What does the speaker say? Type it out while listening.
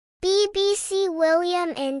BBC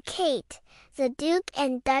William and Kate, the Duke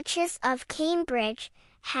and Duchess of Cambridge,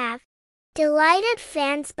 have delighted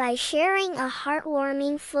fans by sharing a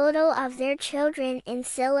heartwarming photo of their children in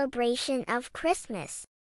celebration of Christmas.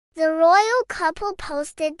 The royal couple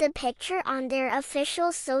posted the picture on their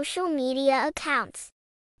official social media accounts,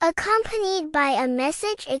 accompanied by a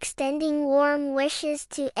message extending warm wishes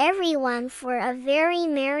to everyone for a very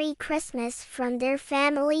Merry Christmas from their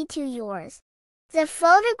family to yours. The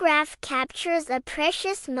photograph captures a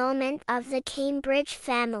precious moment of the Cambridge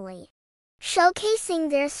family, showcasing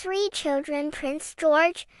their three children, Prince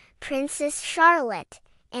George, Princess Charlotte,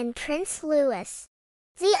 and Prince Louis.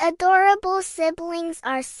 The adorable siblings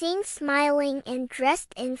are seen smiling and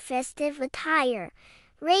dressed in festive attire,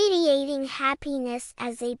 radiating happiness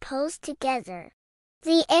as they pose together.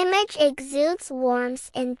 The image exudes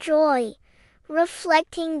warmth and joy,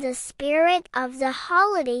 reflecting the spirit of the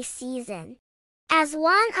holiday season. As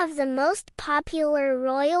one of the most popular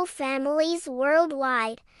royal families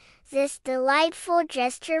worldwide, this delightful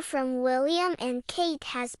gesture from William and Kate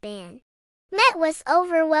has been met with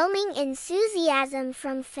overwhelming enthusiasm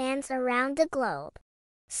from fans around the globe.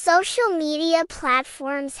 Social media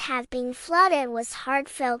platforms have been flooded with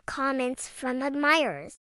heartfelt comments from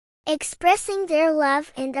admirers, expressing their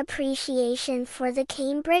love and appreciation for the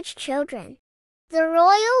Cambridge children. The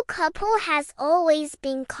royal couple has always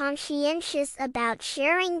been conscientious about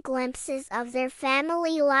sharing glimpses of their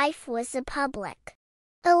family life with the public,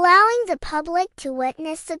 allowing the public to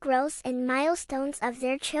witness the growth and milestones of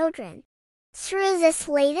their children. Through this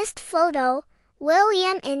latest photo,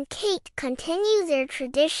 William and Kate continue their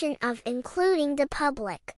tradition of including the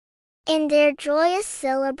public in their joyous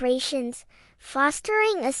celebrations,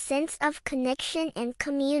 fostering a sense of connection and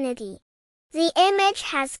community. The image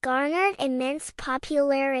has garnered immense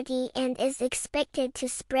popularity and is expected to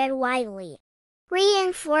spread widely,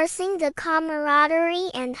 reinforcing the camaraderie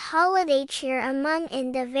and holiday cheer among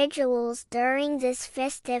individuals during this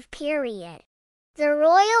festive period. The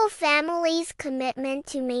royal family's commitment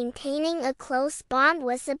to maintaining a close bond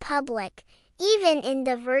with the public, even in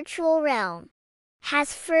the virtual realm,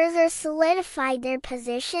 has further solidified their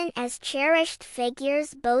position as cherished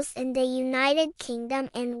figures both in the United Kingdom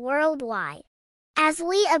and worldwide. As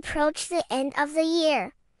we approach the end of the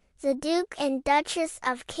year, the Duke and Duchess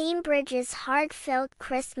of Cambridge's heartfelt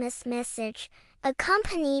Christmas message,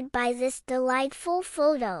 accompanied by this delightful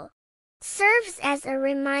photo, serves as a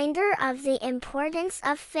reminder of the importance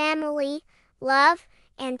of family, love,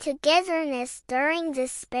 and togetherness during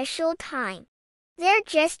this special time. Their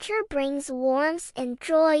gesture brings warmth and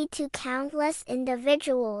joy to countless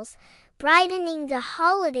individuals, brightening the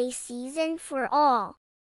holiday season for all.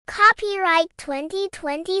 Copyright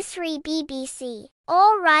 2023 BBC.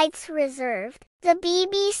 All rights reserved. The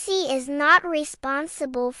BBC is not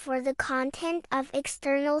responsible for the content of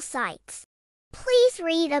external sites. Please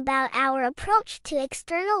read about our approach to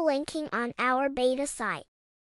external linking on our beta site.